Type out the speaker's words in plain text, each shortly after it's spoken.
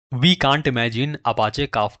We can't imagine Apache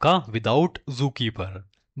Kafka without Zookeeper.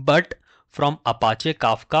 But from Apache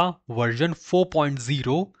Kafka version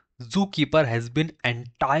 4.0, Zookeeper has been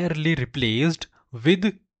entirely replaced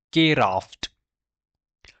with KRaft.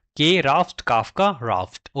 KRaft Kafka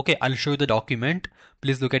Raft. Okay, I'll show you the document.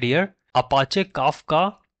 Please look at here. Apache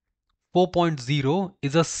Kafka 4.0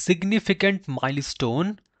 is a significant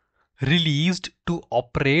milestone released to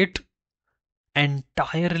operate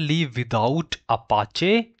entirely without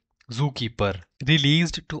Apache Zookeeper.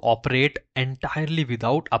 Released to operate entirely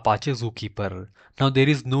without Apache Zookeeper. Now there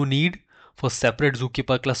is no need for separate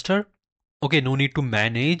Zookeeper cluster. Okay, no need to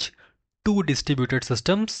manage two distributed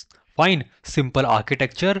systems. Fine, simple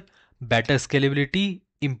architecture, better scalability,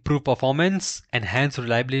 improved performance, enhanced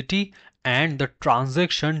reliability, and the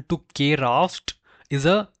transition to KRaft is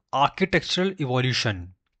a architectural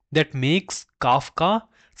evolution that makes Kafka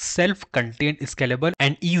self-contained, scalable,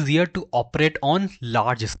 and easier to operate on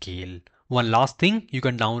large scale. One last thing, you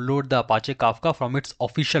can download the Apache Kafka from its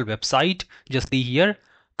official website. Just see here,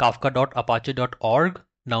 kafka.apache.org.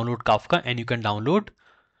 Download Kafka and you can download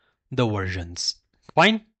the versions.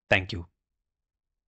 Fine. Thank you.